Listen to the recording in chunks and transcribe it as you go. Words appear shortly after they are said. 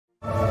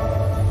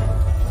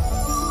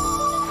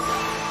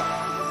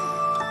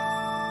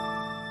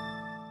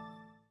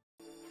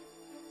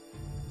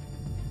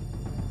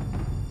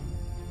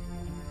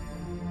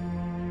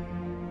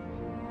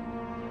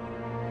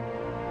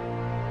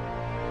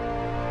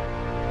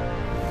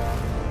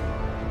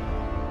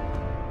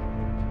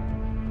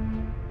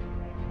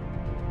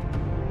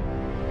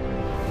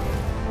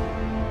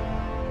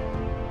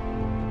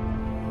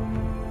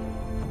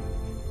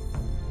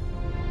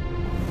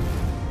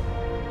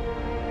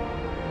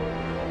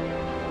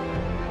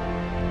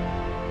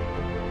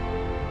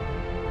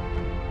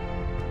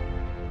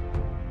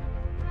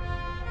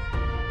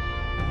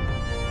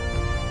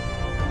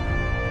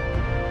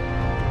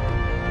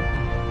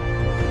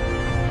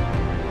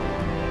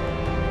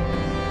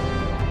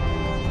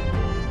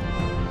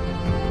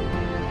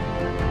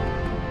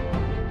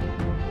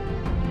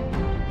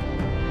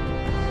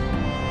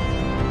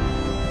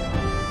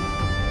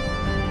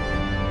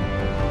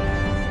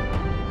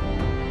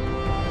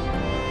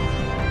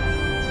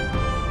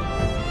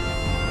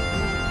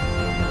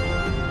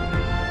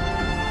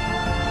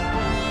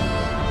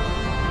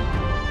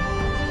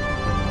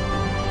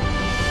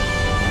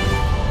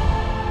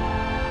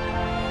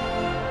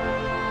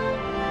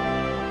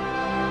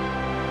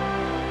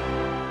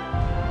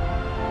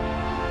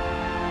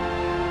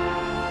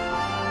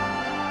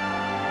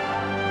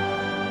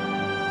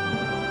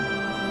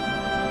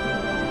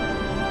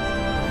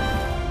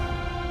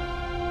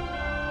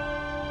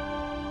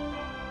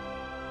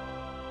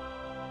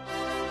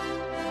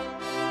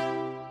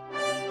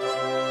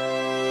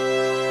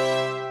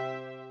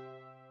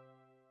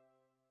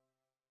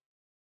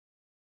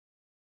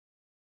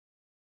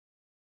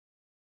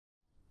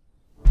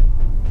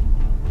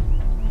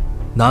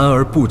男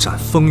儿不展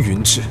风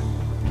云志，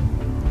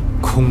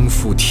空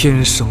负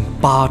天生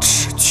8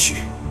尺躯。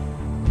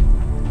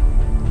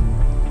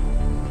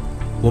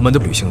我们的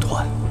旅行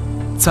团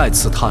再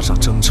次踏上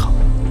征程，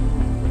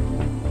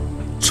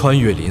穿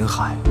越林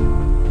海，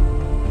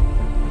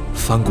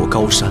翻过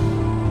高山。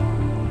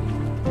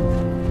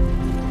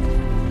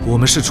我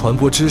们是传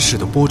播知识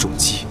的播种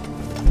机，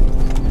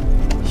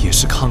也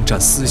是抗战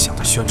思想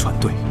的宣传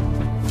队。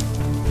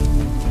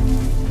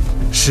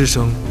师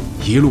生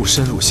一路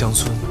深入乡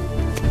村，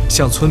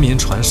向村民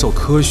传授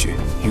科学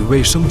与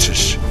卫生知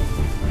识，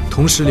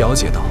同时了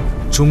解到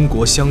中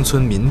国乡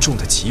村民众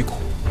的疾苦。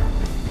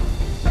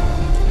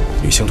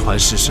旅行团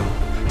师生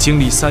经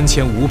历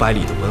3500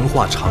里的文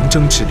化长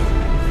征之旅，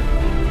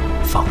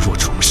仿若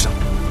重生，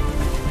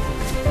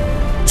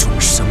终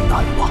生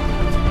难忘。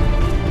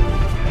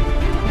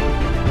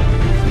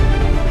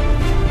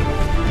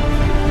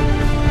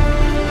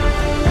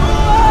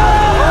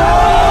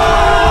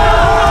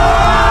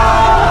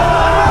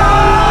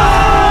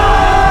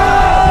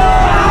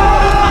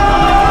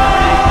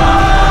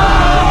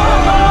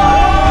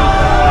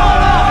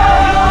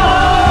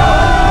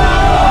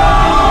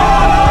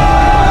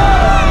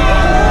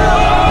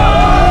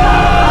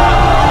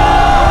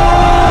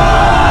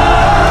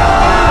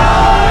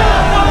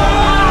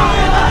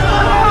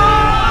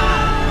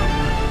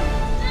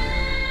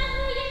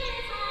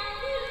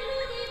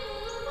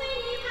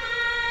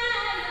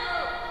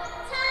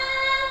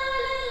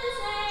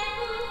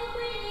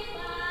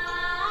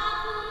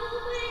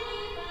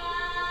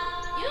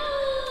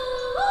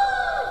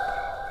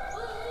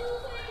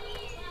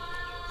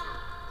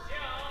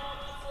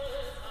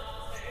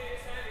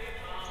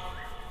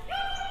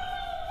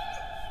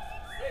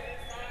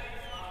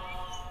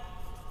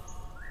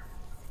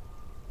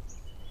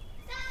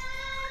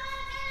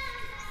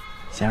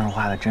先生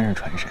画的真是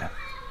传神。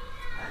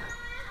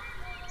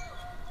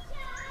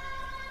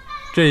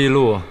这一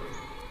路，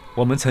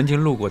我们曾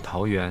经路过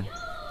桃源，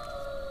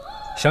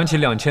想起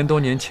2000多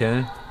年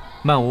前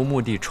漫无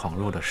目的闯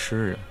入的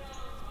诗人，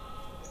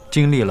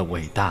经历了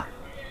伟大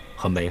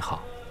和美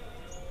好，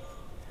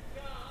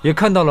也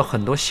看到了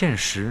很多现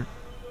实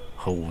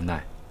和无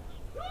奈。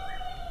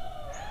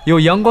有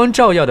阳光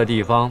照耀的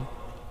地方，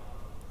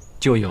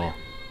就有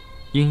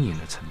阴影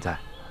的存在。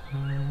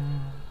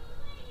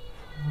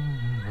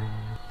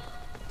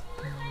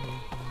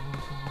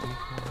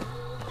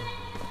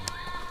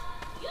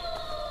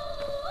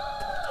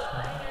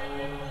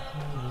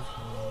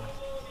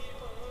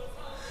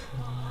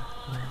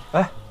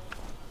哎，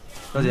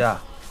小姐，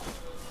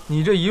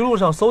你这一路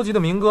上搜集的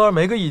民歌，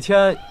没个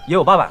1000也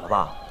有800了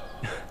吧？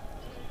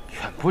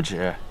远不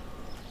止。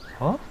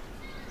啊？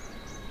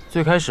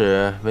最开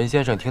始文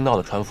先生听到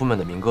了船夫们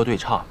的民歌对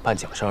唱，伴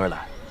桨声而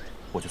来，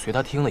我就随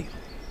他听了一路。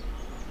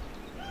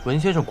文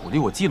先生鼓励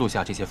我记录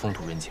下这些风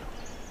土人情。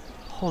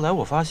后来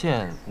我发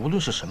现，无论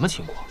是什么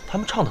情况，他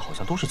们唱的好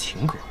像都是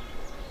情歌。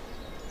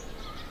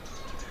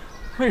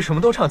为什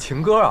么都唱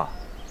情歌啊？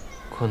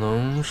可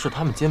能是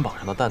他们肩膀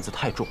上的担子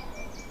太重，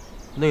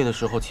累的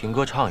时候情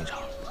歌唱一唱，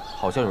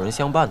好像有人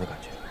相伴的感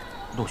觉，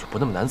路就不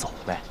那么难走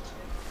了呗。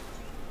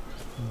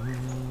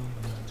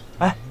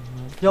哎，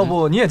要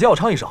不你也教我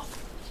唱一首？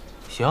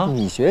行。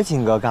你学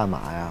情歌干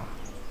嘛呀？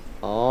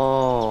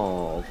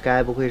哦，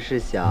该不会是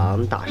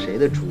想打谁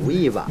的主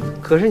意吧？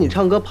可是你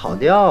唱歌跑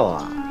调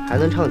啊，还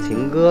能唱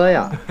情歌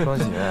呀？双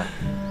喜，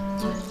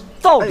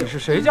到底是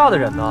谁家的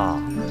人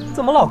呢？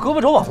怎么老胳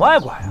膊肘往外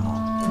拐啊？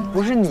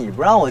不是你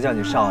不让我叫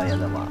你少爷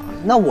的吗？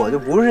那我就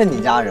不是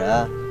你家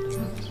人，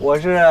我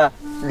是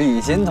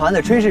旅行团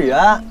的炊事员。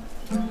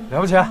了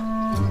不起。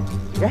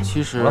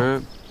其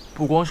实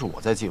不光是我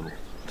在记录，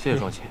谢谢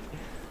双喜。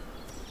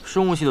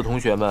生物系的同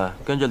学们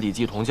跟着李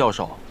继同教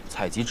授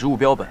采集植物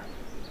标本，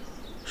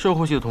社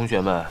会系的同学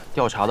们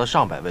调查了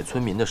上百位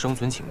村民的生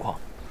存情况，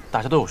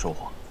大家都有收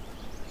获。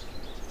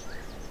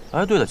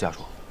哎，对了，家属，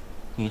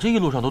你这一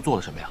路上都做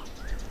了什么呀？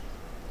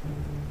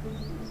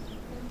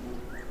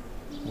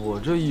我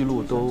这一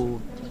路都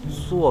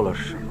做了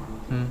什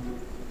么？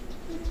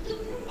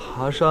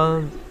爬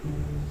山、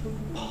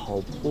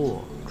跑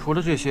步。除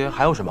了这些，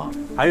还有什么？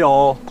还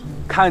有，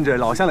看着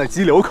老乡的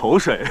鸡流口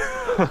水。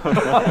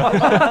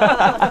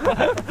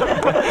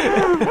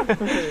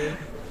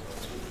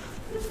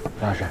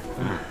老师，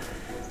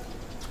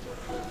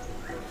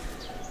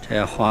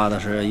这画的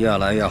是越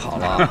来越好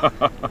了。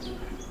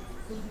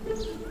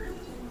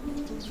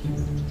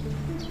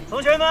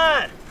同学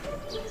们，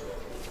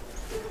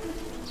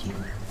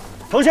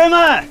同学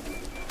们，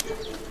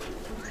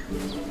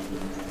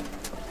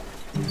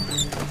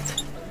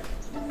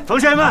同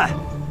学们，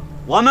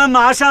我们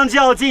马上就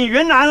要进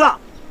云南了，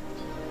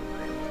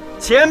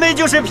前面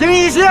就是平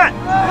邑县。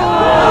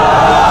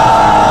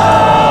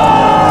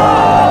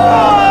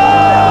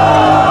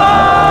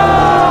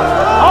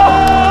好，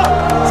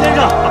先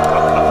生，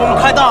我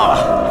们快到了。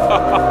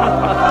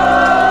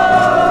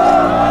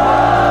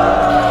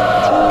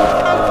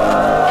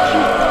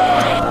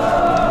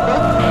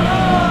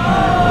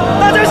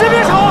大家先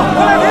别吵，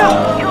快来听。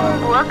中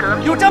国革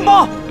命有战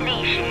报，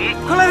历时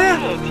快来听。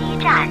越激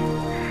战，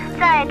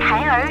在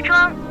台儿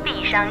庄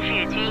毙伤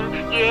日军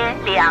约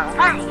2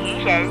万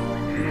余人，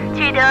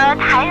取得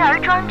台儿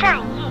庄战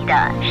役的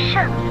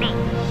胜利，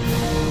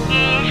与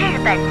日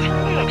本侵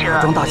略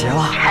者庄大捷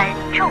了，沉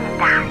重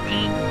打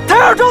击。台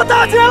儿庄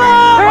大捷了！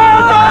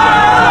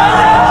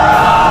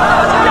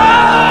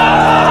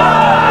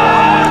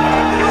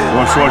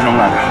我说什么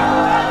来着？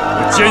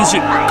我坚信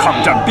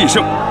抗战必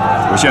胜。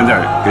我现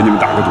在给你们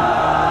打个赌，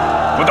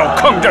我到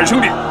抗战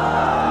胜利，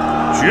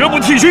绝不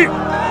剃须。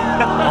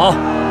好，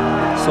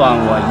算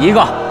我一个。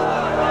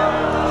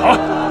好，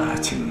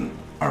请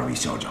二位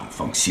校长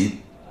放心，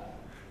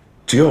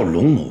只要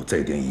龙某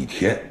再点一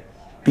天，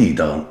必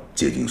当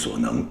竭尽所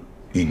能，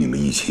与你们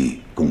一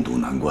起共度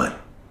难关。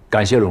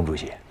感谢龙主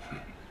席，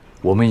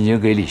我们已经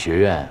给理学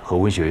院和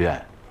文学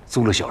院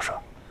租了校舍，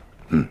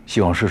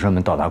希望师生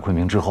们到达昆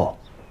明之后，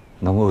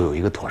能够有一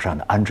个妥善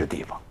的安置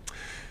地方。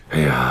哎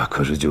呀，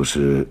可是就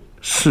是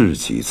事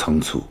急仓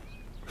促，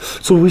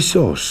作为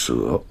校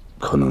舍，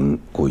可能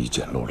过于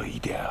简陋了一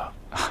点啊。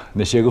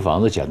那些个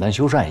房子简单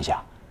修缮一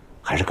下，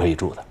还是可以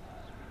住的，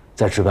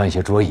再置办一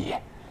些桌椅，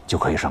就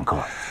可以上课。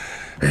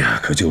哎呀，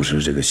可就是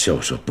这个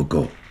校舍不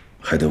够，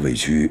还得委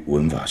屈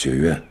文法学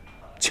院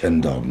迁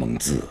到蒙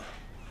自。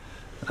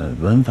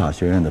文法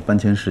学院的搬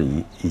迁事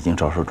宜已经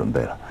着手准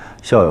备了，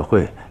校委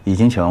会已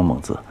经前往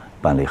蒙自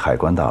办理海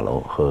关大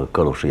楼和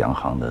各路式洋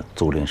行的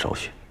租赁手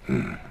续。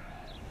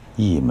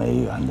1美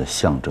元的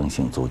象征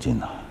性租金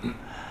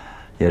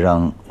也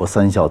让我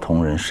3校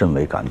同仁甚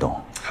为感动。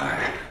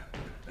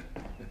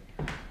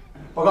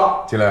报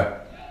告，进来。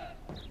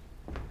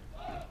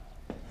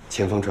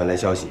前方传来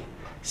消息，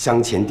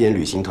湘前滇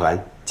旅行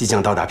团即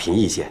将到达平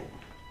邑县。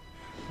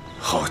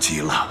好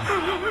极了，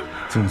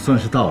总算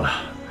是到了，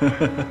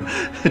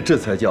这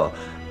才叫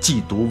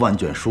既读万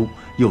卷书，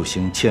又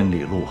行千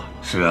里路啊！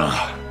是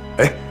啊，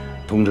哎，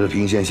通知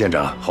平县县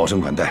长好生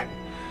款待。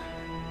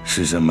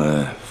师生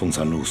们风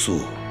餐露宿，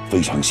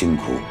非常辛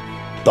苦，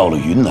到了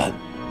云南，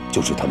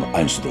就是他们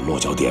安适的落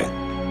脚点。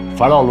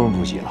烦劳龙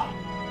主席了。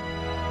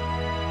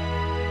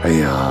哎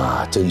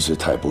呀，真是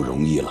太不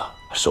容易了！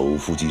手无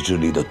缚鸡之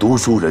力的读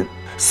书人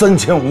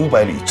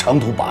，3500里长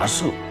途跋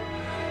涉。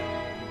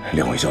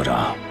2位校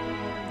长，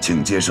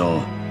请接受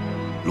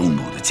龙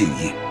某的敬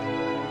意。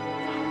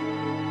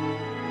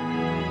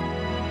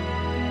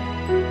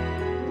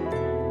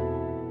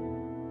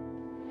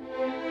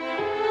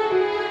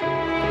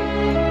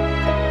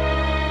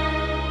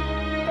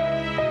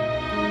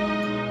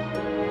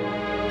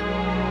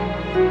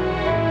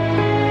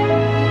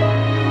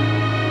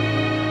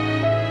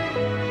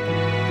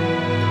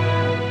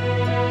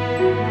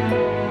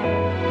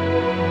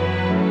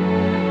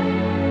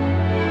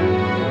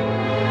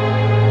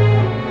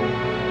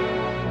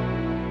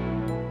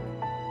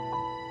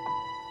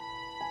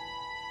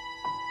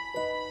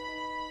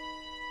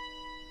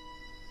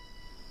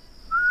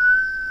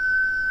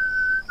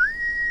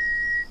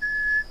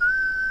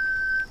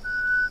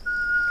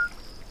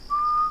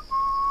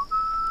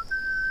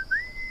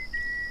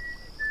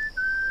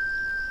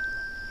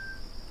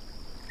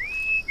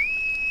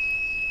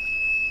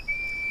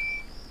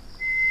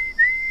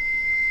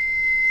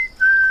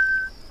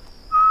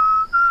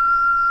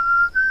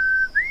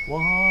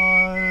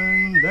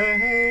One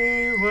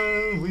day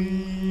when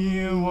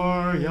we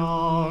were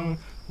young,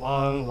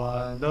 one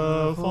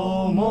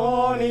wonderful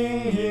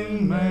morning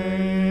in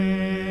May,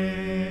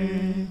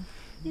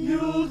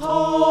 you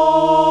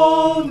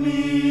told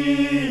me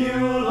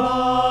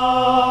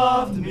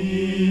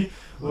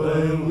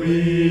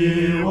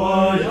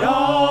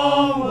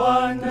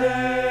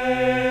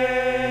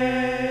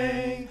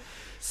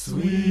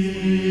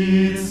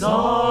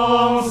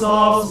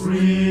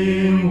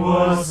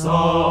a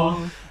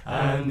song,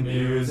 and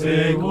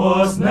music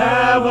was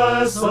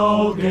never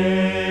so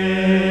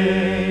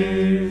gay.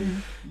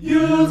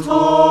 You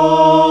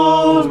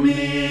told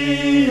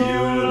me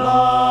you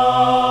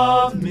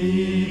loved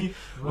me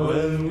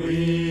when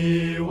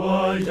we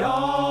were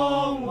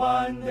young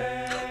one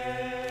day.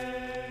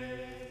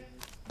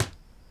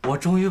 我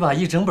终于把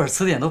一整本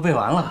词典都背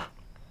完了，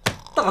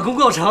大功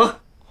告成！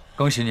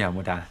恭喜你啊，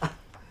牡丹。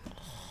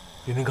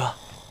明明哥，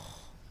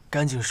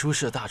干净舒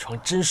适的大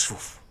床真舒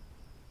服。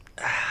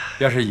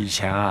要是以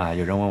前啊，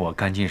有人问我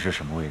干净是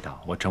什么味道，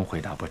我真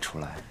回答不出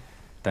来。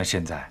但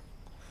现在，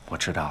我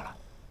知道了，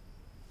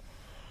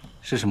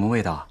是什么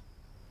味道？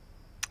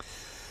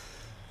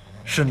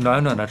是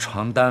暖暖的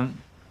床单，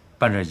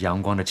伴着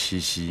阳光的气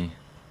息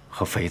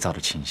和肥皂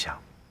的清香。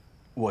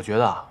我觉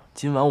得啊，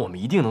今晚我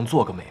们一定能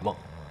做个美梦。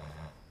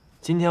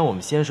今天我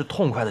们先是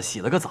痛快地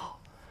洗了个澡，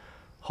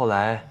后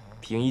来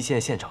平一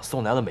线现场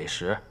送来了美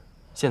食，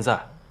现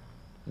在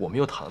我们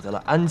又躺在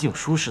了安静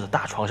舒适的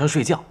大床上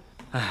睡觉。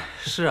哎，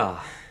是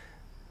啊，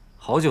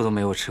好久都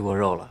没有吃过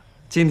肉了，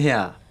今天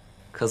啊，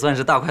可算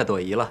是大快朵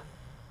颐了。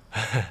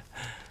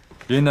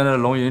云南的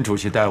龙云主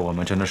席待我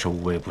们真的是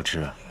无微不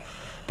至，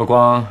不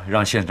光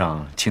让县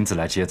长亲自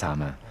来接咱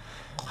们，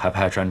还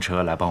派专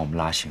车来帮我们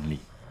拉行李。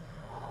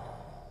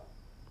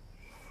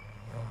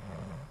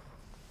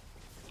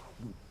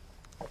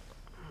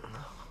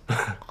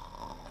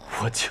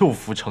我就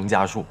服程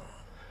家树，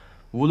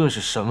无论是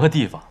什么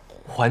地方，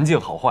环境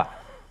好坏，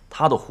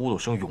他的呼噜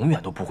声永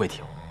远都不会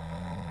停。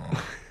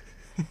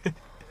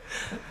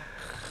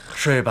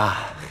睡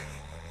吧，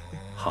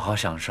好好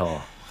享受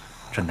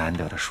这难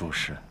得的舒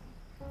适。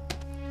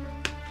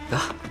得，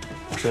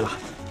我睡了。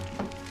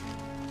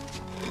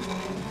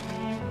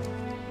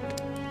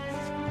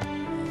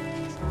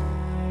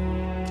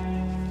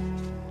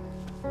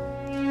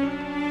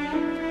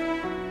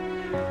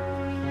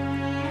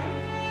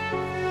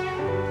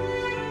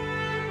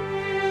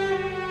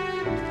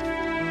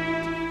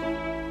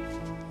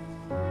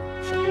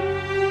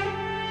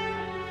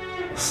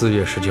4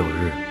月19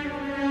日，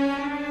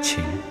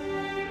晴。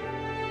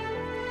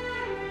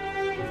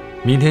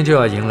明天就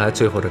要迎来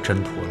最后的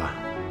征途了。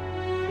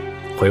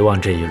回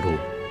望这一路，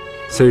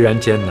虽然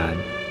艰难，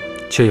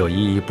却有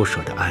依依不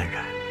舍的安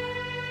然。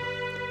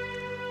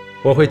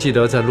我会记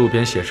得在路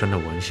边写生的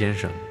文先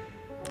生，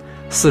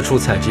四处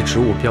采集植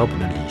物标本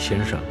的李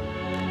先生，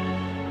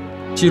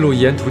记录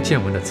沿途见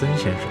闻的曾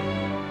先生，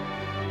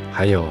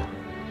还有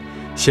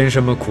先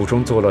生们苦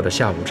中作乐的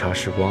下午茶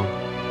时光。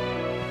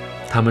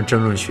他们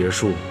争论学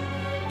术，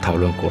讨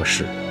论国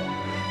事，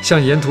向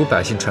沿途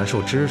百姓传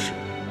授知识。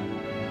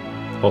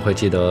我会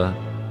记得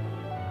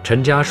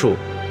陈家树、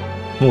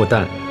穆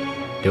旦、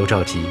刘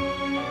兆基，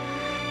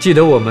记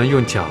得我们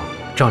用脚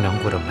丈量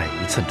过的每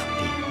一寸土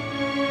地，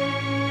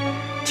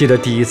记得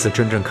第一次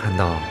真正看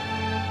到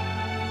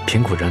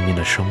贫苦人民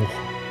的生活。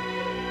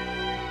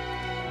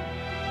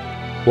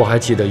我还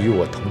记得与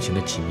我同行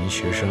的几名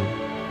学生，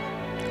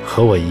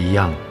和我一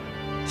样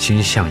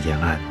心向延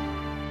安。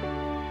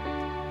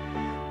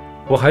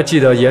我还记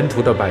得沿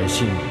途的百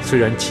姓虽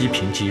然积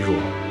贫积弱，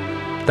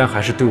但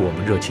还是对我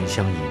们热情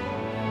相迎。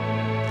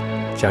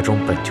家中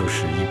本就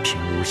是一贫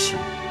如洗，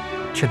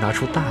却拿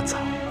出大枣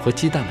和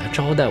鸡蛋来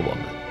招待我们。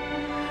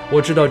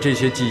我知道这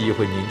些记忆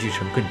会凝聚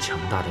成更强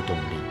大的动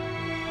力，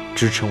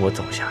支撑我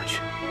走下去，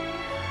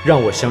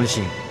让我相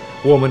信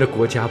我们的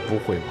国家不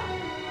会亡，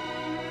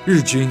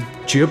日军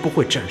绝不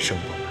会战胜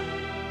我们。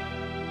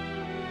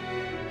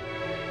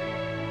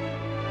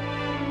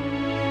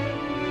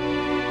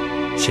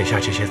写下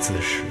这些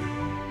字时，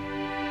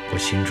我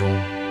心中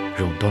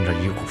涌动着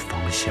一股芳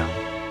香，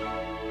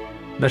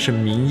那是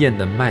明艳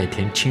的麦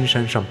田青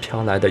山上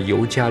飘来的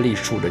尤加利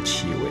树的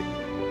气味。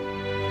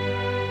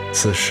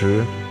此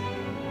时，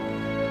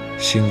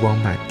星光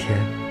满天，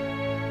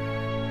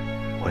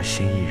我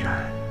心亦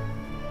然。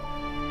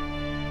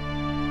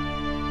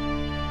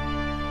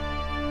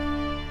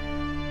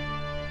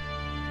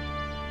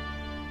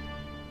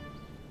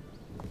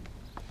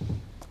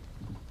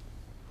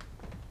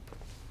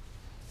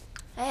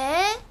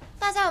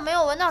有没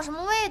有闻到什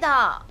么味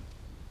道？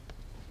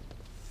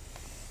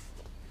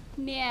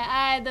恋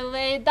爱的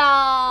味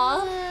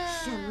道。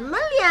什么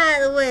恋爱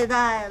的味道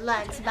呀？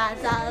乱七八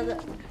糟的。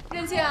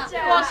任庆，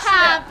我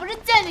看不是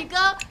见你哥，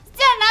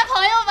见男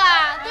朋友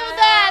吧？对不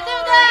对？对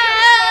不对？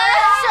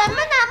什么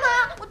男朋友？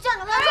我叫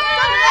你乱说，叫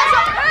你乱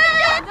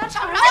说！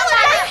吵什么呀？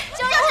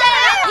就是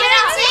叶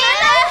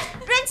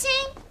润清，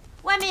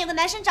外面有个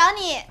男生找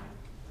你。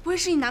不会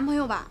是你男朋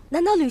友吧？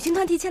难道旅行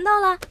团提前到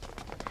了？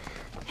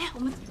哎，我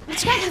们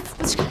去看看，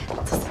我去看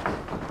看，走走。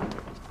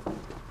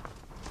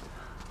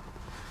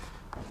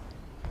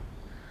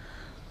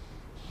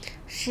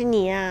是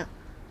你呀？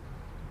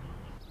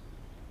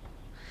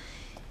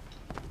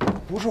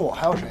不是我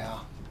还有谁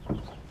啊？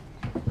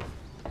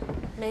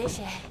没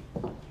谁。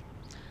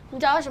你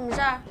找我什么事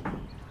儿？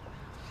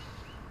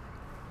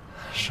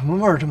什么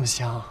味儿这么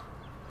香？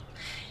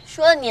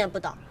说了你也不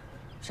懂，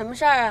什么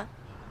事儿啊？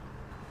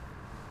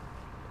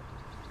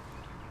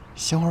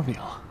鲜花饼，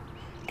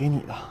给你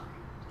的。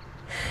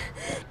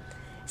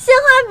鲜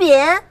花饼。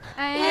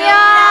哎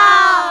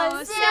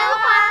呦，鲜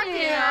花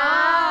饼！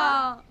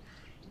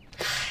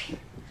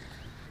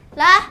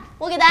来，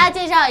我给大家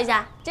介绍一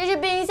下，这是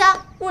冰箱，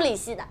物理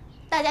系的，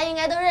大家应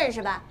该都认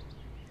识吧？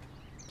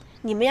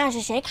你们要是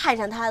谁看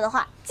上它的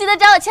话，记得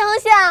找我牵红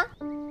线啊。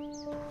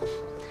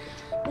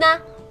那，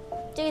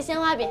这个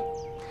鲜花饼，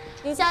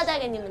凌霄带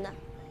给你们的。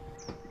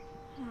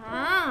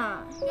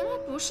啊，原来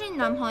不是你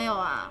男朋友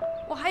啊，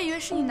我还以为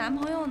是你男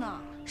朋友呢。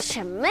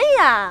什么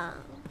呀？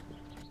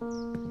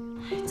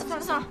算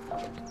了算了。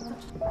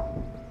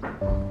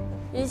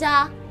凌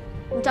霄，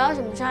你找我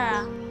什么事儿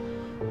啊？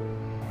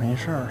没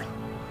事儿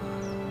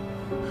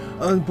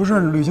了。不是，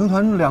旅行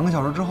团2个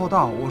小时之后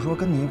到，我说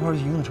跟你一块儿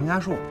去影成家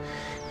树。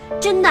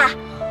真的？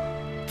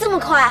这么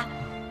快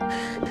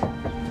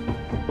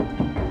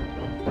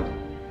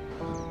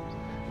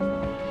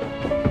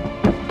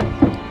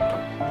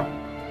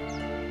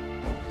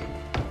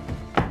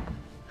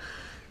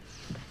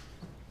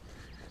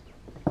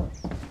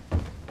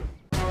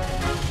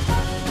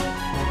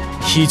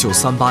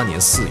？1938年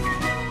4月，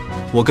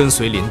我跟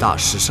随林大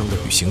师生的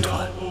旅行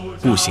团，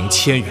步行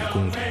1000余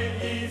公里，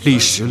历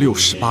时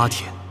68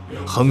天，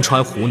横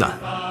穿湖南、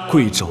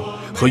贵州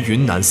和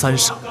云南3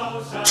省，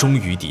终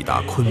于抵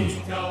达昆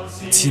明，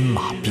金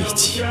马碧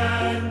鸡。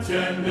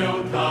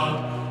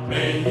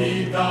每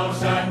一道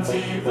山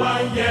脊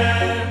蜿蜒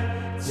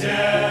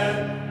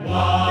前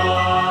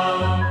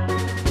往，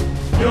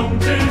用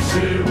知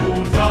识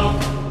武装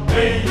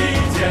每一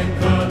剑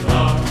课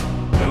堂，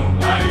用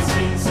爱心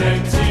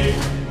献祭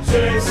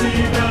学习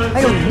的。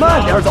哎呦，你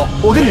慢点走！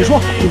我跟你说，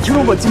你听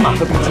说过金马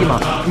和碧鸡吗？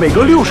每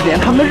隔60年，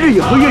他们的日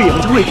影和月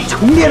影就会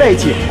重叠在一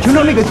起，形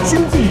成那个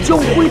金碧交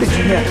辉的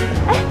局面。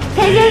哎，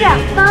裴先生，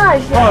方老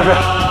师。方老师，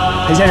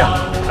裴先生，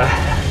来。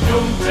用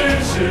知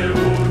识武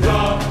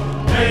装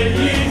每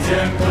一剑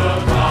课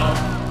堂，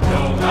用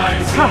爱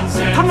心献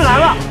祭。他们来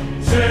了。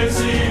学习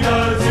的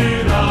巨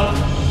浪，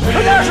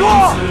裴大叔。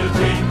听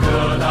课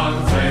堂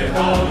最后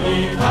一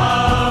堂，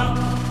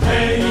每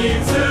一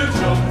次冲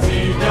击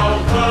雕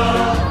刻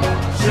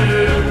是。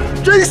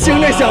真行，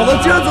这小子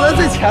居然走在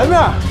最前面！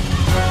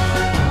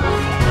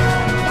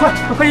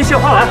快去献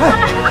花篮！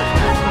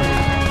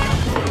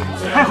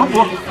快，横幅，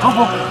横幅！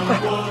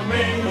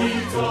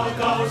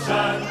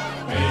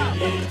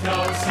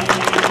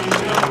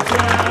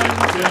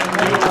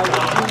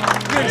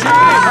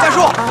大树，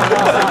雨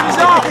香，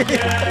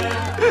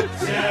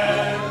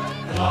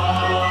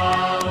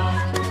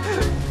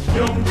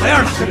来样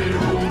的，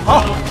好。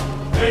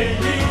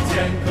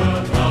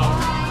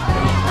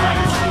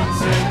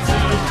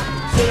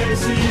学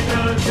习的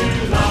巨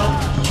浪，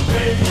每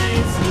一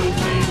次听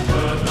课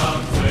堂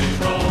最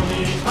后一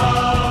堂，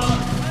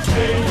每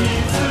一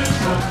次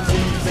冲击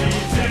极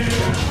具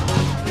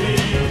力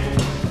量。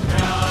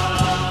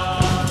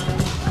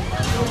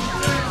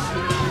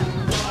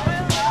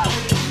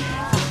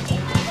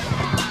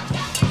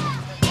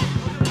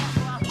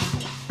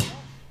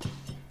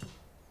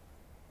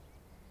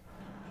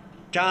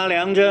查良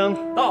铮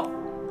到，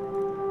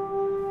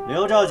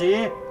刘兆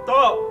吉到，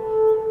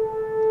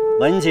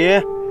文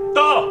杰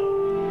到，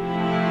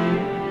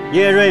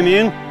叶瑞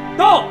明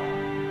到，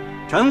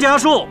程家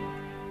树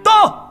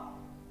到，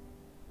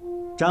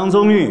张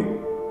宗玉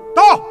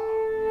到，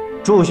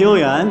祝修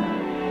远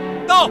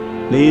到，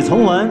李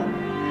从文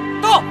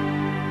到，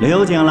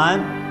刘景兰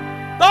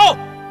到，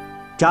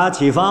查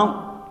启芳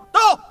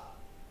到，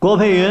郭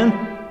佩云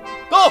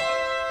到，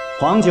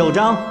黄九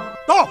章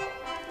到。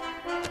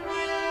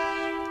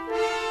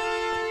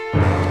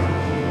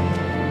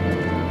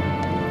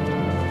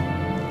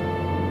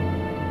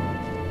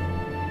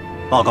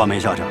报告梅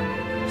校长，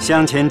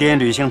向前滇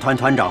旅行团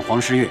团长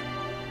黄世岳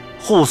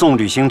护送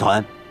旅行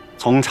团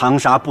从长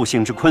沙步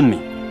行至昆明，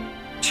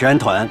全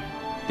团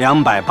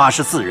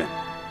284人，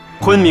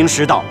昆明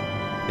实到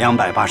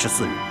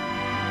284人。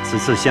此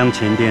次向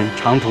前滇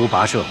长途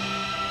跋涉，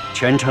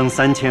全程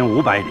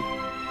3500里，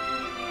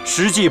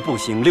实际步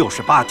行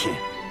68天。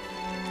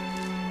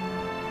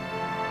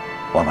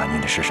我把您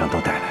的师生都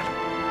带来了，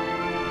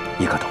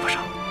一个都不少。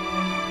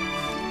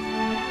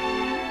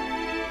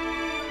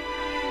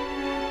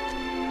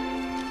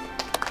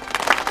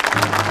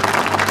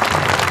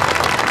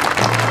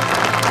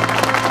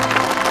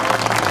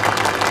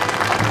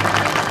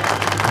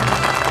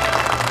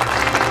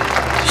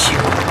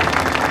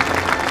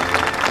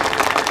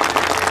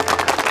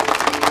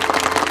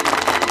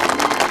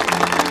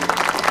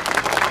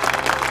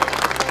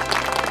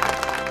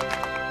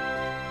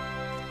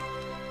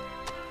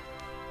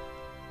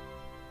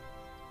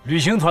旅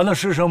行团的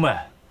师生们，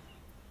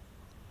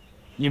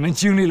你们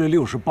经历了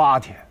68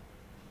天，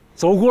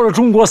走过了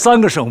中国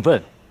3个省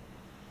份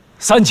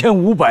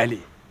，3500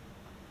里。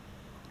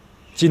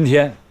今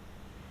天，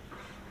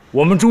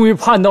我们终于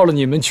盼到了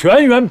你们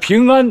全员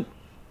平安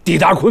抵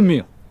达昆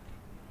明。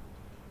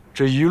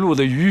这一路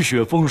的雨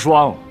雪风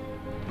霜，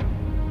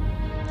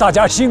大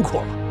家辛苦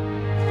了。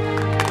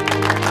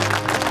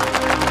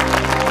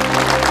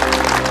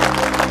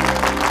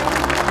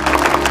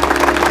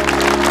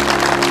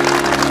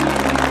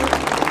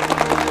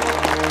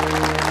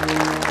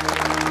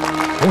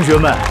同学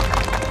们，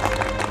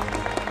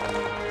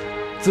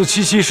自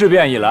七七事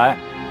变以来，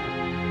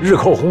日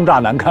寇轰炸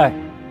南开，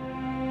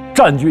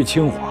占据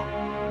清华，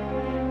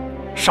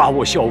杀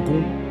我校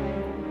工，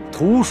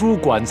图书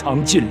馆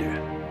藏禁掠。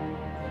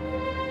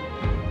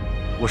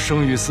我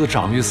生于斯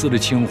长于斯的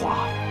清华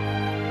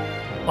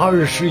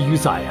，20余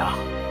载呀，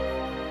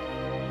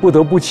不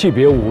得不弃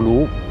别五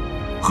庐，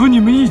和你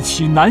们一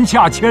起南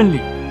下千里，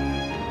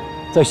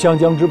在湘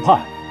江之畔，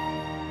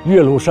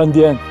岳麓山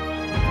巅，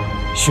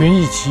寻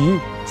一其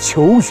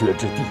求学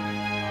之地。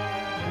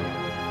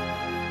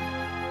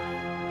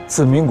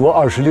自民国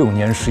26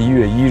年11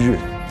月1日，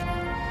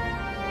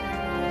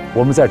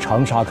我们在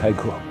长沙开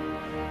课。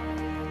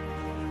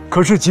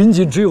可是仅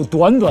只有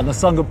短短的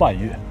3个半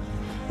月，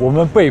我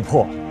们被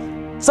迫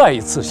再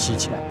一次西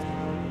迁。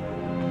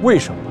为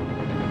什么？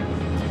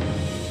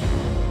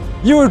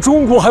因为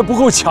中国还不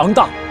够强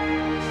大，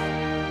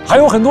还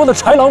有很多的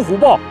豺狼虎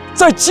豹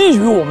在觊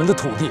觎我们的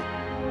土地。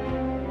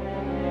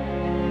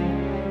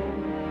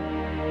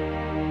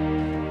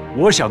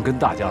我想跟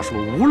大家说，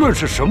无论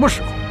是什么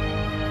时候，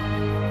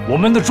我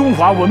们的中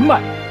华文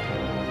脉，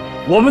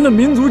我们的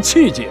民族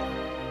气节，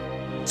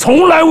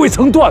从来未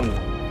曾断过。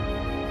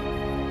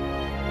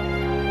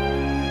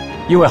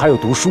因为还有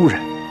读书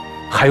人，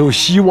还有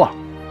希望，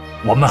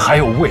我们还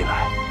有未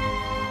来。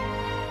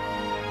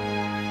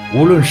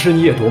无论深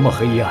夜多么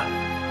黑暗，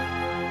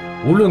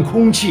无论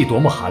空气多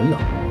么寒冷，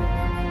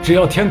只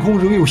要天空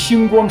仍有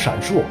星光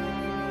闪烁，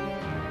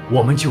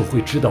我们就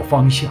会知道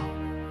方向，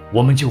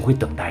我们就会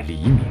等待黎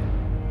明。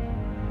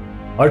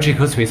而这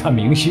颗璀璨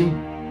明星，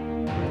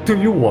对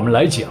于我们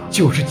来讲，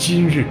就是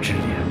今日之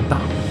联大。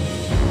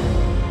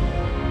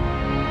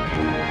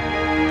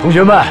同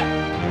学们，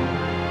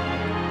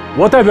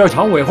我代表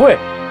常委会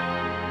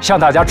向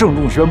大家郑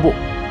重宣布，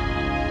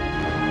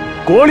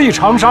国立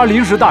长沙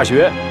临时大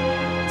学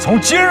从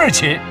今日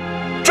起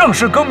正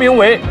式更名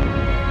为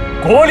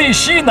国立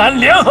西南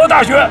联合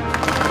大学。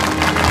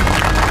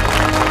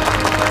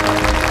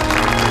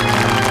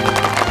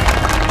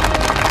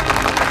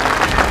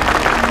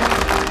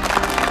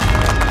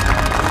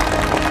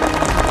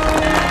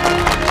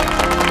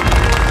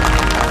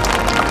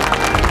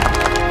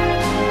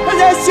大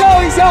家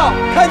笑一笑，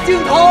看镜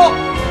头。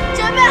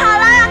准备好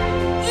了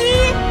，1、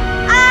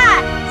2、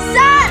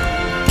3。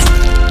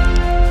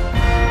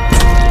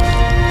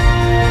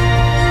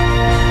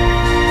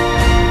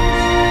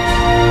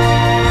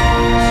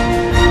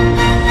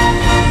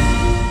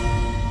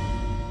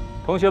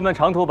同学们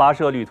长途跋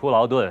涉，旅途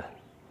劳顿，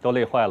都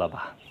累坏了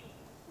吧？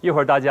一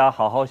会儿大家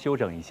好好休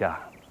整一下。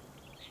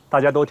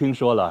大家都听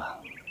说了，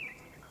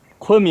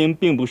昆明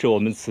并不是我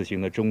们此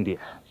行的终点，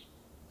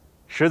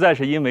实在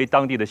是因为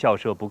当地的校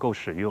舍不够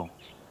使用。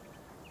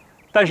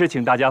但是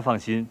请大家放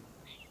心，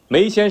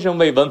梅先生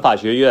为文法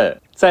学院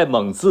在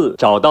蒙自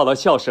找到了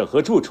校舍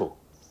和住处，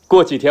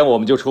过几天我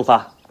们就出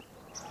发。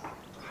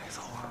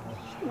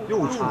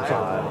又出差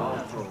了。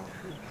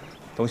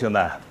同学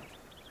们，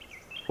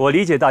我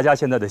理解大家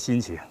现在的心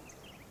情，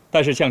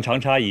但是像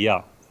长沙一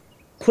样，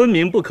昆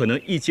明不可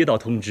能一接到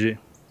通知，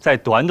在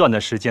短短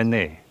的时间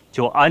内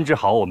就安置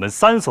好我们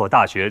3所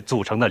大学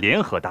组成的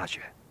联合大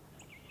学。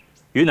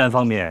云南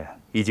方面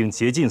已经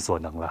竭尽所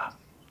能了，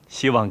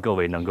希望各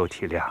位能够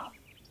体谅。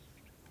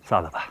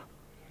散了吧。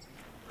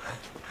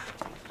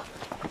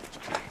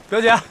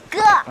表姐，哥，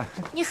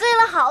你黑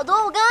了好多，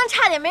我刚刚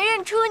差点没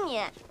认出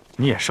你。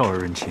你也少有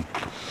人情。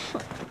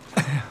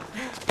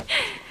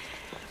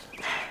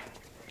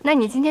那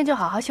你今天就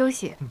好好休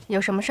息，有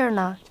什么事儿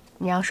呢？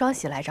你让双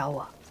喜来找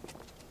我。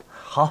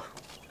好。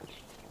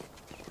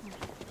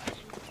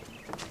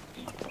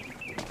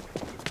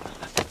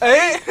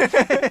哎，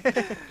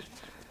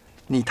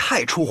你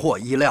太出乎我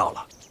意料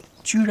了，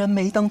居然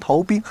没当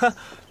逃兵。哼，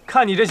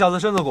看你这小子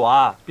身子骨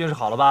啊，病是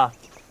好了吧？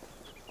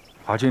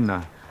华俊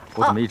呢？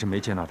我怎么一直没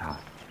见到他？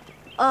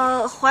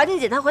华静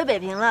姐她回北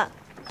平了。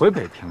回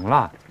北平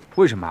了？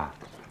为什么？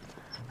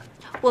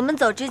我们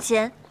走之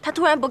前，她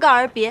突然不告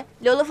而别，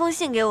留了封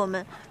信给我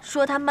们，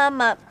说她妈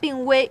妈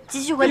病危，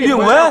急需回北平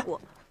照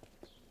顾。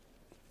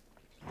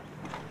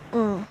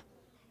嗯。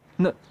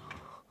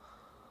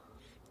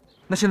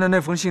那现在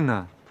那封信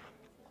呢？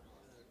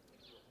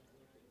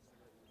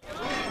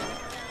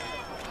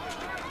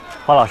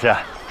花老师，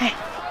哎，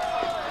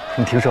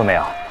你听说没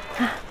有？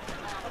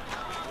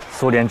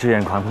苏联志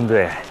愿狂风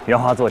队援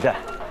华作战，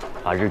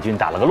把日军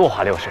打了个落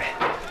花流水。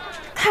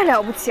太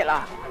了不起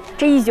了！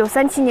这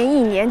1937年1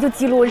年就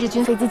击落日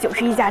军飞机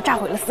91架，炸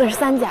毁了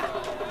43架，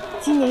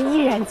今年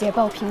依然捷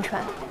报频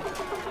传。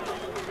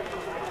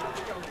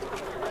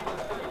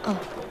哦，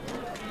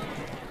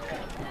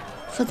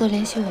负责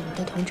联系我们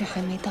的同志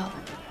还没到，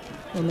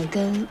我们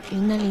跟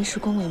云南临时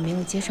工委没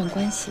有接上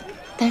关系，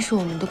但是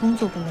我们的工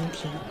作不能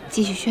停，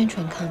继续宣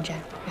传抗战，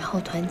然后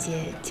团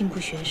结进步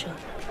学生。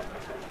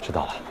知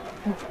道了。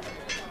嗯。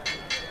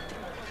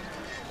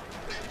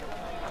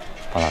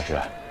王老师，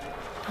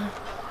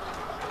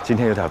今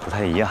天有点不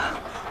太一样。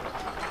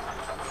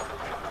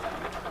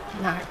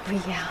哪儿不一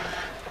样啊？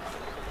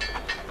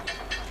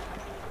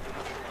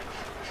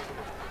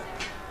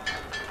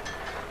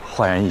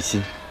焕然一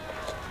新。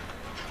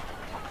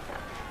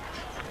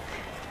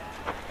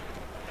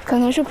可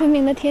能是昆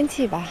明的天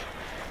气吧，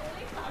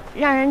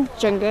让人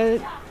整个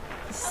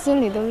心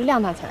里都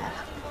亮堂起来了。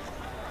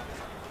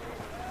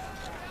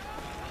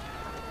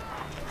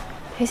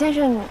裴先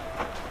生，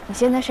你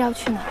现在是要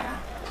去哪儿啊？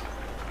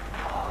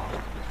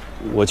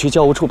我去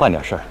教务处办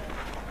点事儿。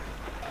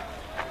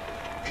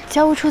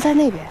教务处在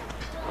那边。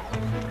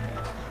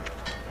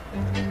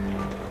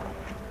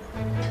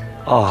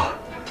啊，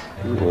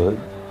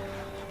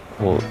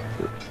我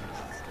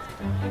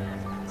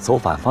走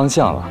反方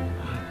向了。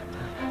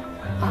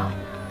啊，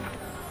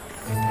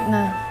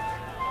那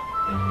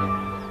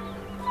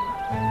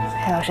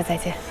裴老师再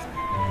见。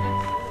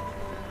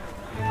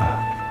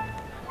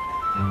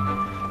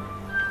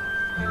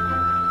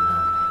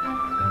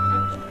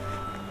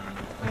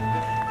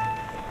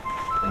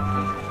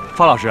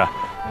方老师，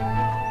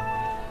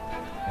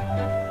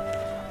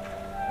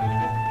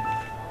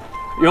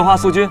原花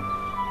素君，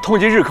痛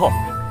击日寇，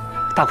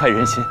大快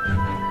人心。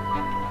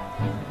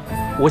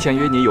我想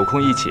约你有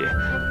空一起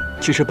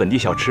去吃本地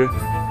小吃，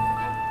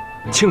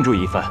庆祝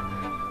一番，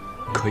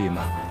可以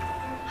吗？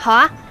好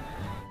啊。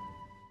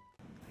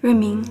润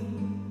明，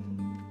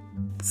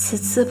此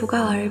次不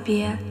告而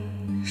别，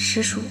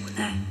实属无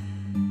奈。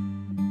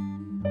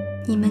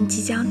你们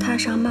即将踏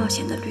上冒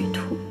险的旅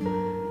途，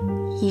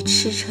以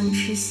赤诚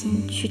之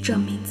心去证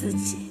明自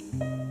己，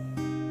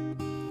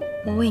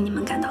我为你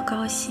们感到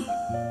高兴。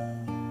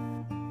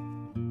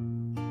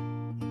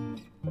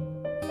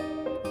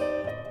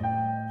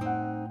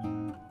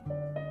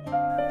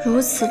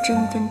如此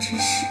振奋之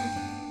时，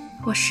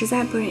我实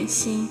在不忍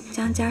心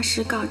将家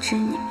事告知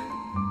你们。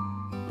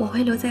我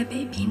会留在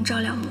北平照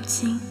料母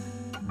亲，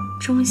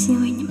衷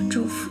心为你们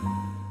祝福。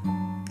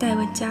代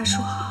问家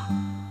属好，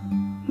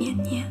缅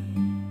念。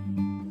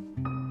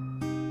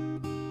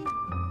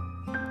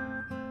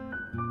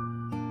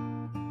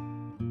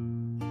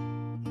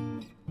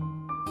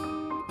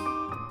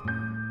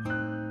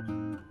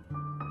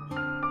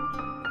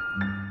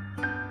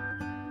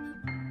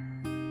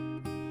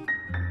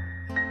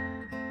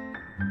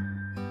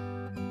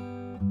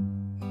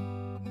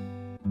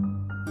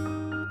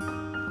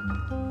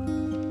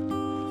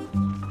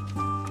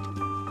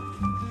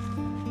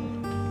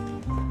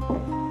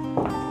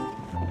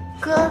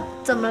哥，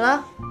怎么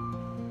了？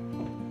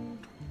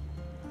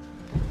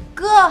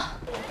哥，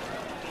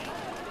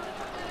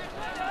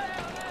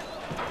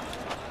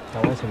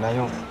两位请慢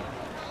用。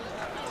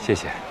谢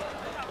谢。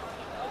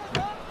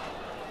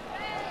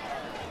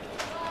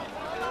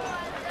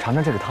尝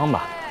尝这个汤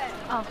吧。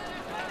哦。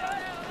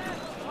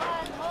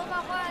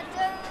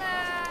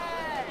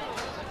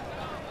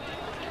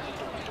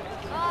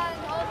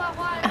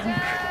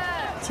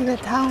这个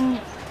汤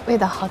味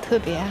道好特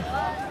别啊！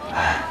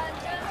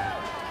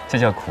这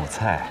叫苦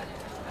菜，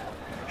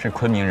是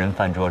昆明人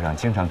饭桌上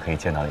经常可以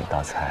见到的一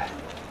道菜。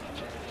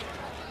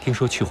听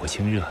说去火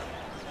清热。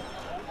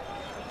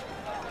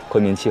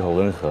昆明气候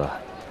温和，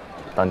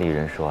当地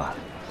人说啊，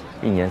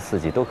一年四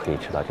季都可以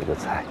吃到这个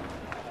菜。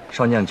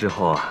烧酿之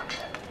后啊，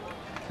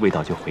味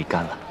道就回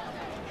甘了。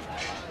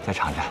再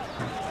尝尝。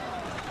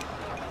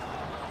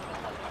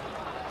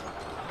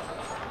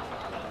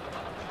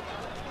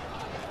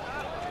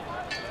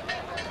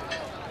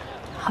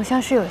好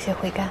像是有些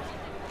回甘。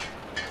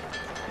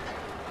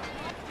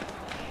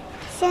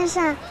先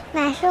生，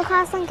买束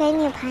花送给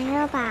女朋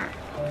友吧。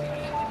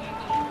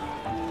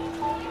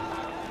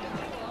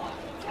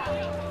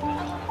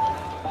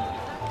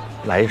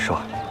来一束。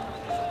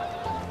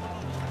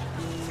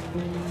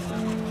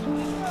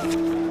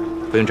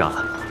不用找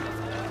了。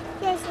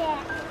谢谢。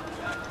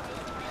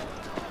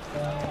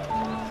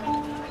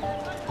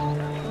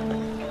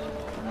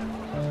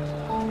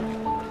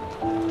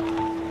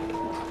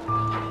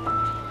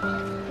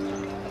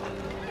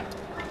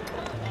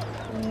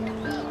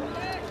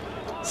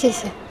谢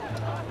谢。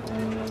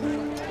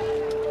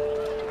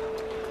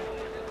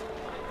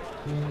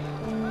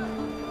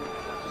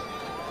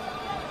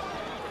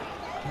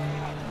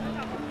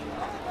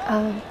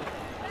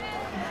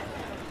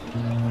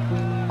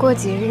过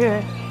几日，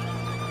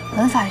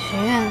文法学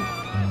院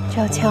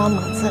就要迁往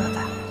蒙自了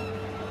吧？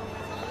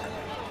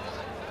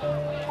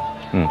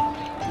嗯，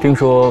听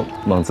说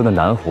蒙自的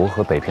南湖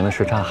和北平的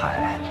什刹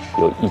海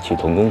有异曲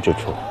同工之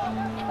处。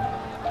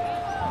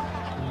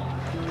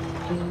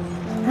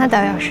那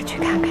倒要是去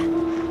看看。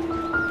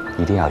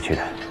一定要去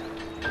的。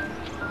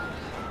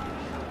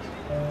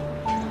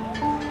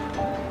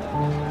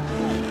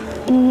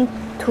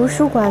图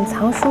书馆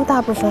藏书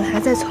大部分还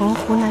在从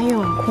湖南运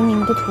往昆明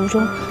的途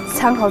中，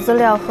参考资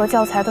料和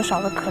教材都少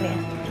得可怜。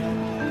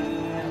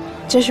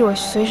这是我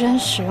随身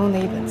使用的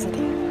一本字典，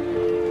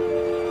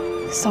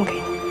送给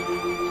你。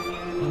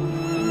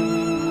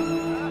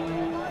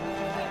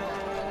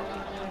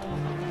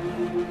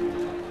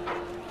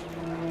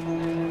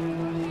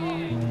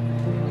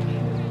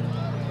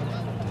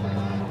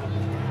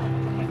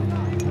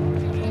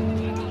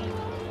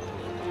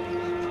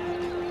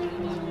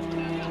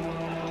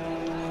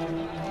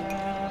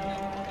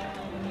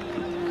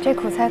这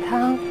苦菜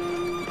汤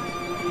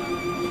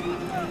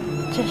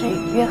真是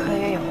越喝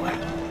越有味儿。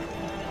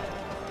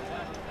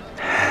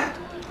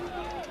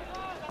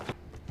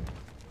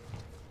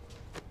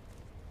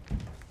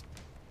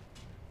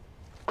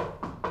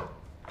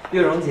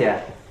月蓉姐，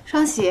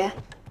双喜，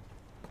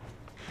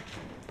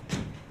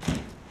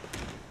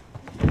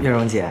月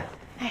蓉姐，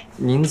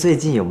您最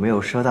近有没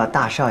有收到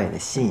大少爷的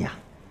信呀？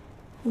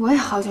我也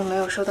好久没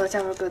有收到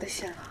嘉文哥的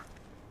信了。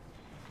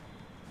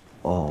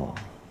哦。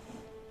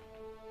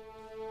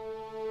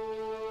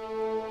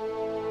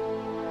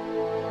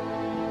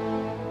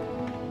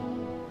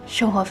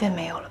生活费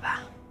没有了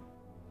吧？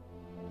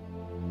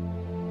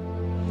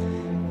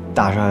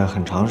大少爷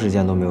很长时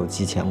间都没有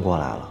寄钱过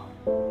来了。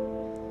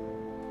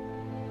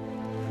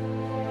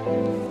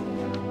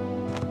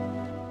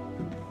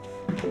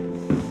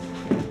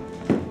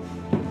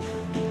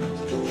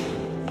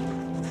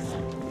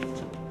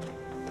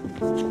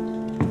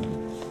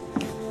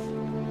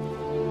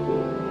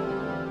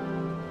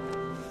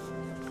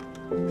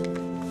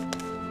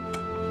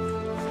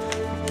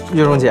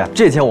月蓉姐，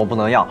这钱我不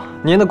能要，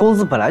您的工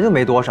资本来就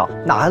没多少，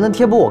哪还能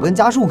贴补我跟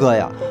家树哥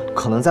呀？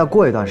可能再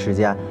过一段时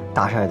间，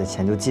大少爷的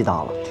钱就寄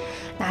到了。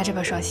拿着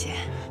吧，双喜。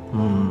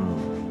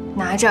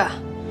拿着。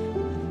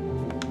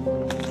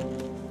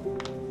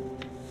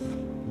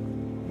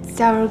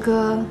嘉文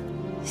哥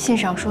信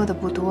上说的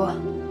不多，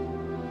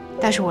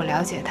但是我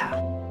了解他，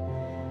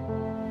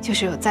就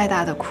是有再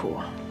大的苦，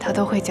他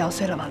都会嚼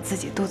碎了往自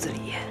己肚子里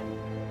咽。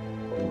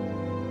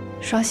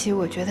双喜，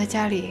我觉得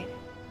家里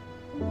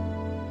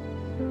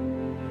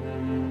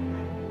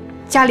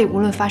无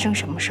论发生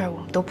什么事儿，我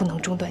们都不能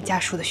中断家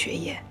树的学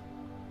业，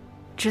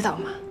知道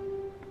吗？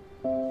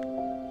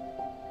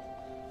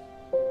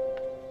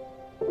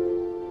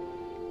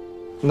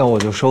那我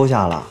就收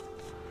下了。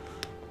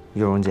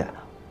月蓉姐，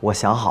我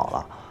想好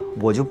了，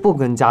我就不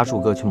跟家树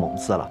哥去蒙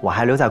自了，我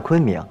还留在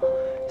昆明，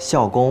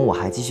校工我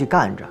还继续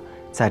干着，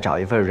再找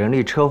一份人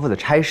力车夫的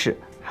差事，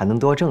还能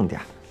多挣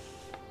点。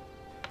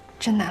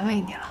真难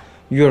为你了。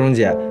月蓉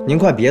姐，您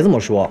快别这么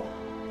说，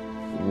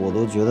我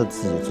都觉得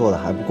自己做的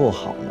还不够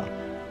好呢。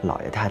老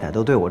爷太太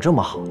都对我这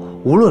么好，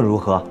无论如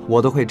何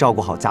我都会照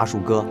顾好家树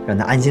哥，让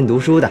他安心读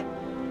书的。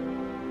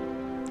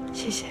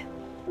谢谢。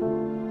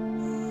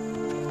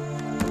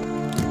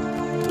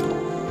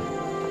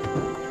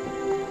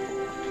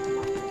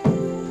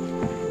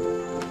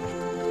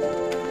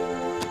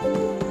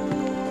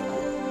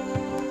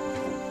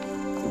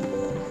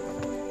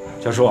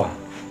小树，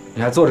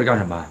你还坐着干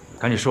什么？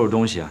赶紧收拾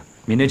东西啊！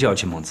明天就要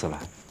去蒙自了。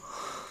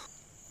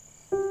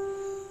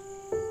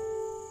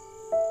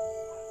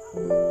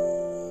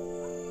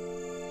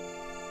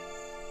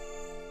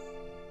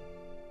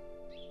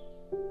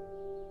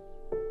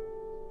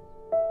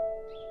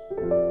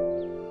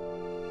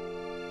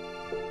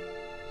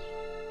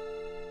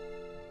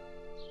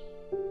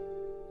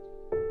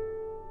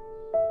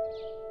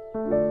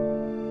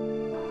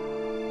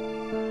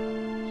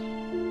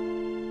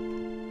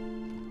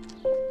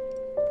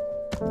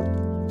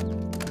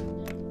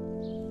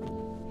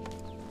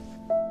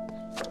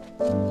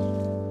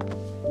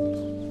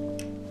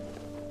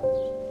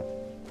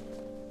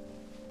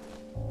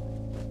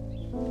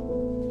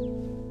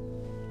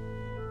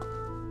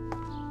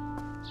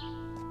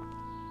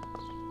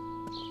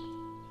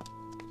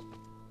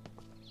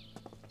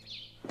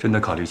真的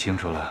考虑清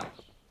楚了。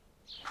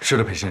是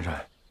的，裴先生。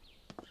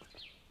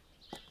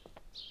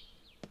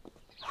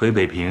回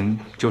北平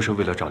就是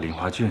为了找林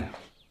华俊。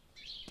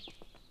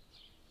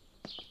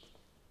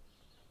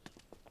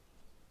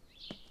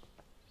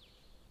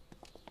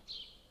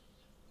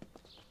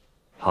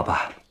好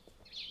吧，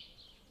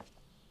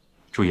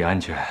注意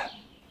安全，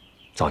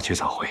早去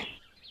早回。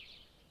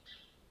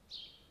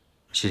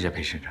谢谢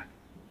裴先生，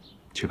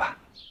去吧。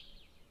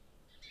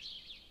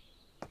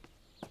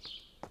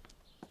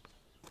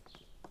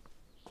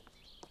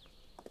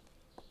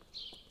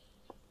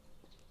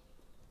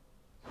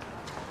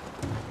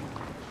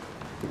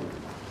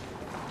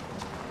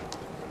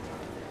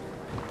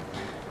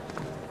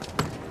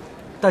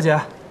大姐，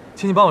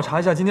请你帮我查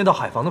一下今天到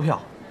海防的票，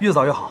越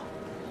早越好。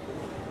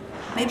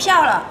没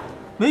票了。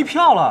没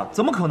票了？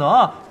怎么可能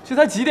啊？这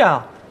才几点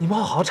啊？你帮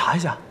我好好查一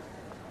下。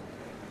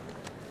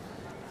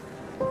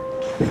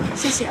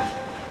谢谢。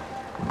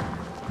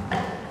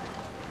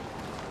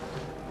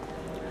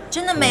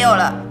真的没有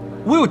了。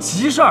我有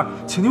急事儿，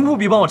请您务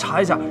必帮我查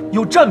一下，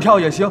有站票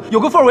也行，有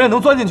个缝我也能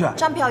钻进去。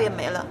站票也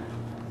没了。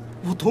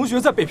我同学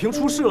在北平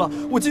出事了，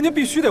我今天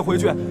必须得回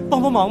去，帮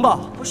帮忙吧。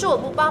不是我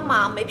不帮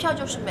忙，没票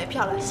就是没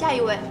票了。下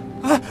一位。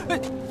哎，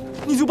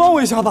你就帮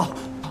我一下吧。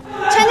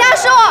陈家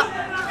树，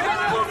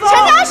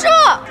陈家树。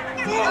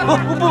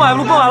我不买了，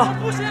不买了。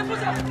不行不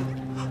行。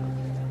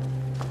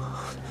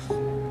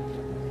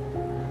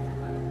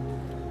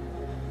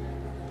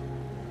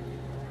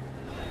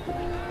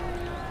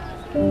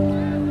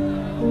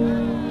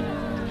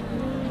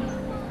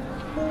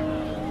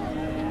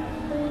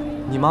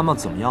你妈妈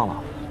怎么样了？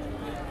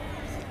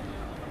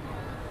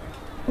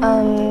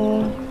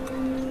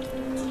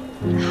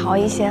好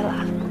一些了。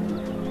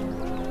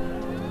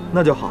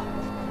那就好，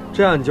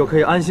这样你就可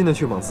以安心的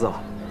去蒙自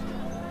了。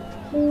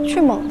去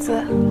蒙自？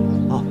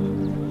哦，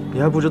你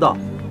还不知道，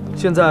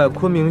现在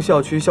昆明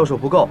校区校舍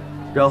不够，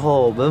然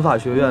后文法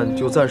学院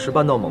就暂时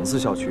搬到蒙自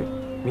校区，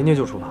明天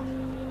就出发。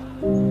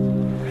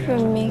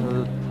润明。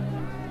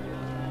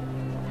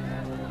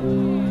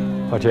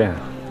华健，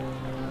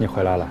你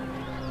回来了。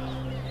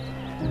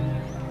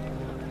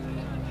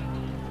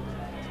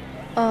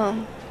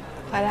嗯，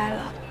回来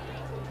了。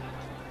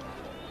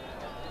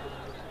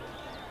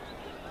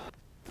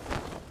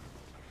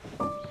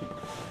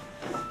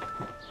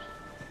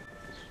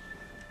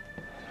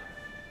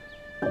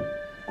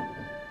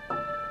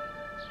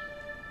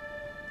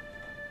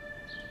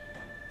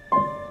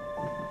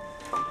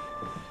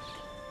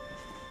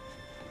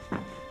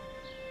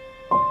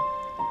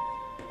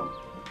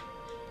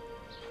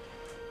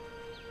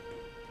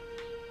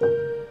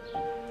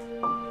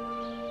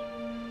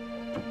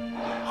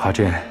华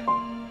健，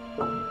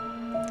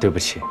对不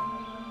起，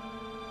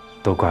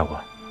都怪我，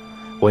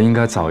我应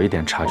该早一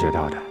点察觉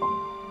到的，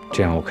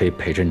这样我可以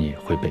陪着你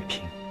回北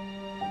平。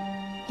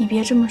你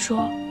别这么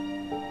说，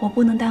我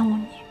不能耽误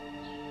你。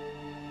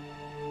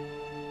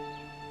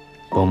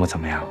伯母怎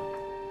么样？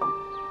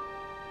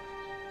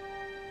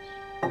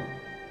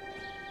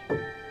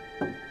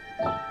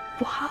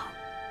不好。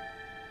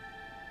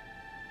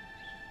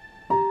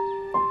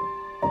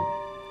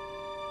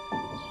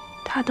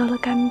她得了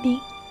肝病。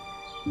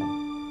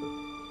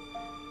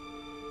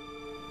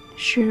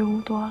时日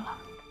无多了。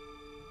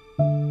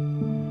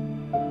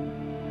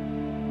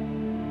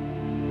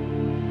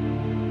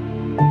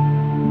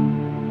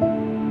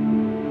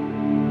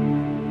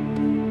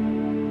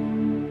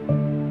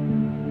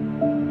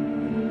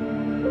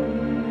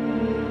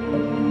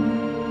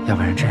要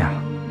不然这样，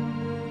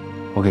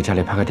我给家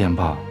里拍个电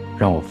报，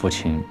让我父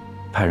亲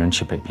派人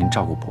去北平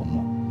照顾伯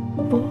母。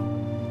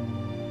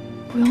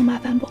不用麻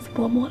烦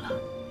伯母了，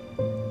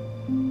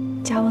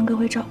嘉文哥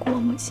会照顾我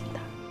母亲的。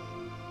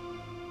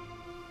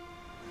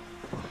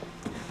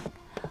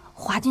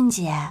华俊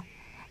姐，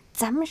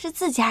咱们是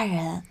自家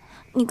人，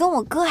你跟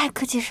我哥还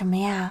客气什么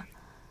呀？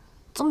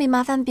总比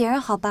麻烦别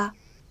人好吧？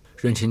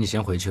润琴，你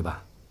先回去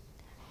吧。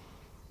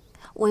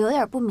我有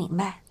点不明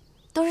白，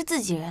都是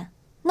自己人，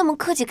那么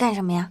客气干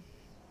什么呀？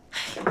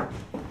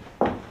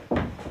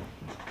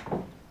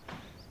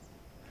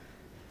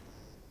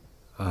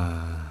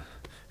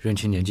润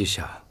琴年纪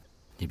小，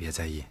你别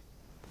在意。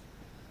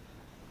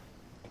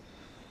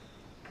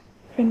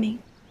润明，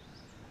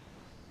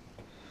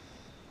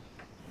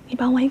你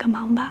帮我一个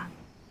忙吧。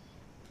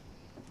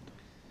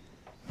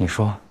你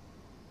说。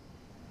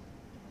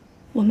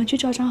我们去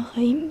照张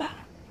合影吧。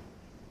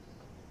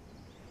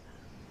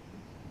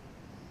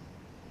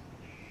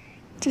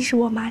这是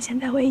我妈现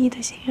在唯一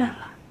的心愿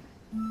了。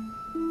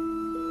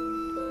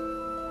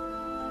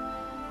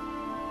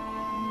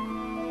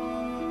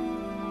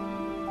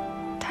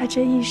她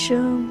这一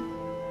生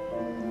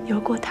有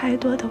过太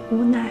多的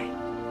无奈、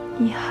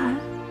遗憾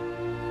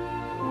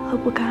和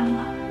不甘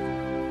了。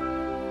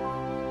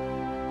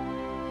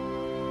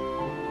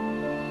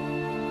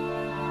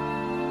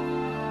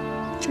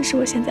这是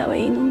我现在唯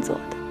一能做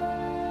的。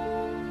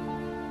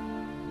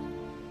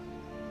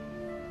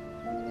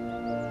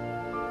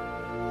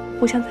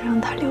不想再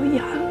让他留遗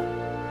憾了。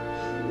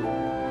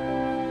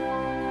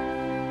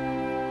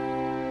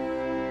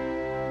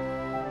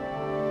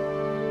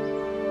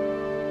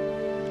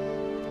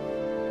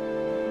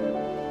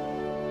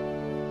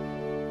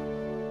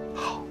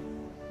好。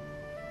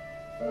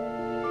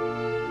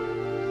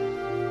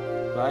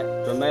来，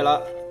准备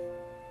了。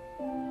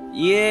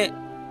1、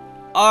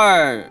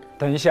2。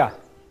等一下。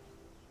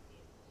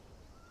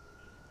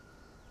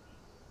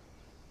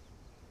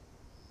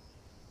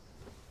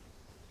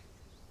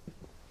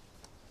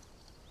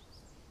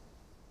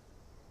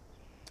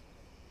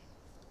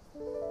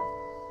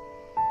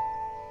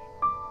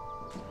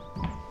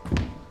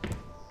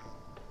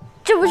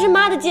这不是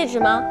妈的戒指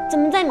吗？怎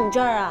么在你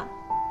这儿啊？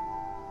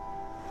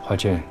华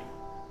俊，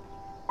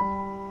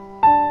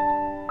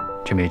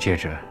这枚戒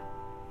指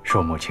是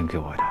我母亲给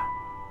我的，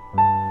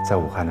在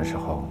武汉的时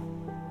候，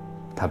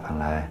她本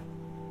来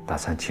打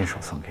算亲手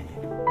送给你。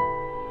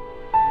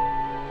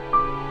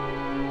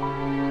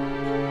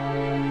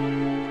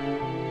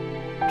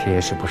这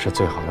也许不是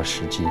最好的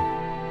时机，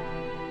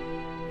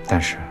但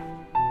是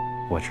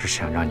我只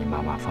想让你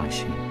妈妈放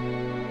心，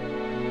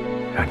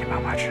让你妈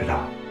妈知道。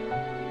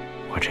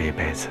我这一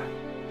辈子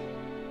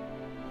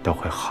都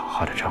会好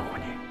好的照顾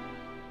你。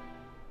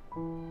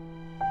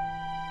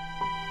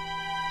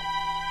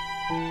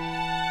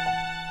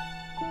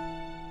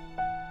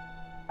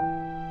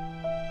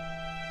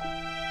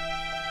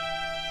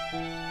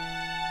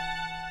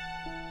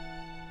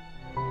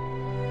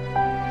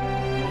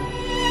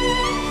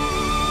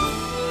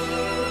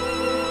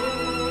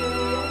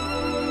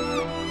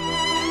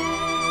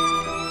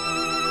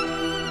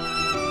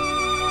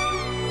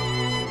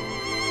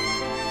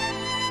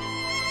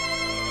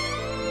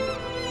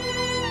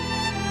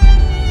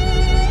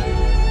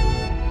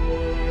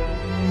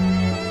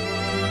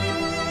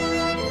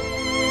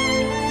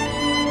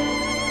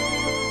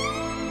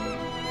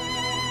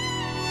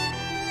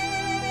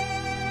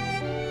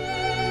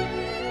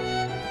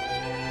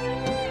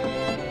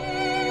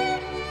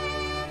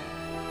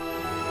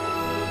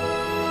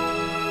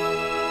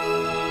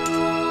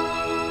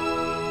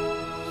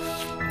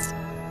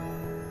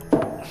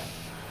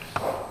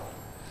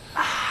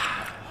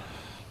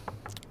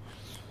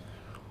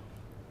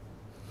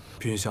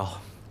毕云霄，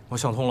我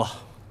想通了，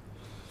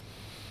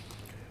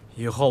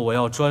以后我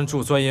要专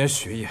注钻研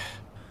学业，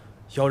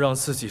要让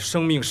自己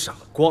生命闪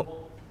光，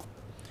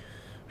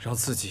让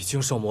自己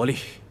经受磨砺。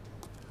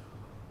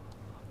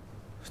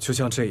就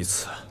像这一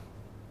次，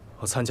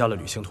我参加了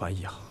旅行团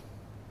一样。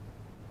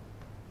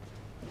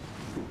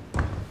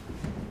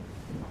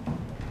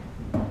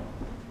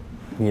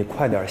你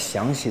快点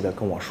详细的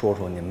跟我说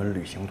说你们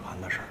旅行团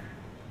的事儿。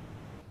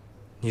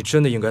你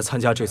真的应该参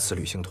加这次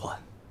旅行团，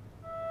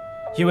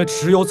因为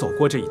只有走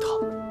过这一趟，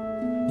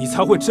你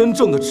才会真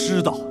正的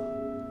知道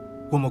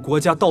我们国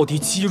家到底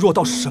积弱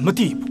到什么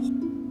地步，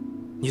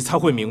你才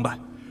会明白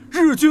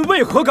日军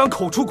为何敢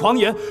口出狂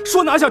言，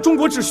说拿下中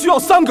国只需要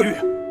3个月。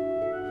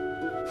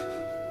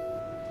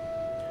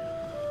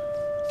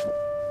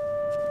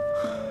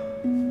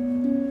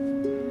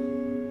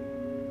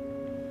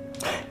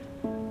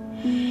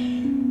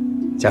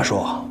家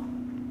叔，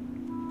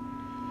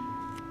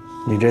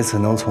你这次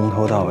能从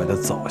头到尾的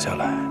走下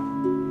来，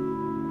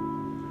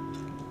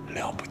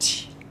了不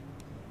起。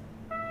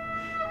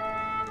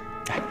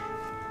哎，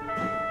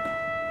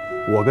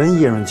我跟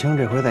叶润清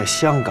这回在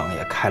香港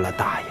也开了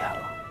大眼了。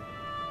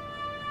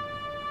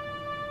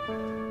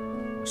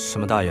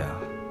什么大眼啊？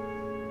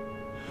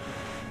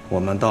我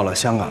们到了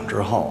香港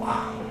之后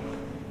啊，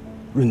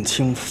润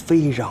清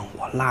非让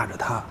我拉着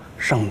他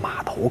上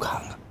码头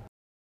看看。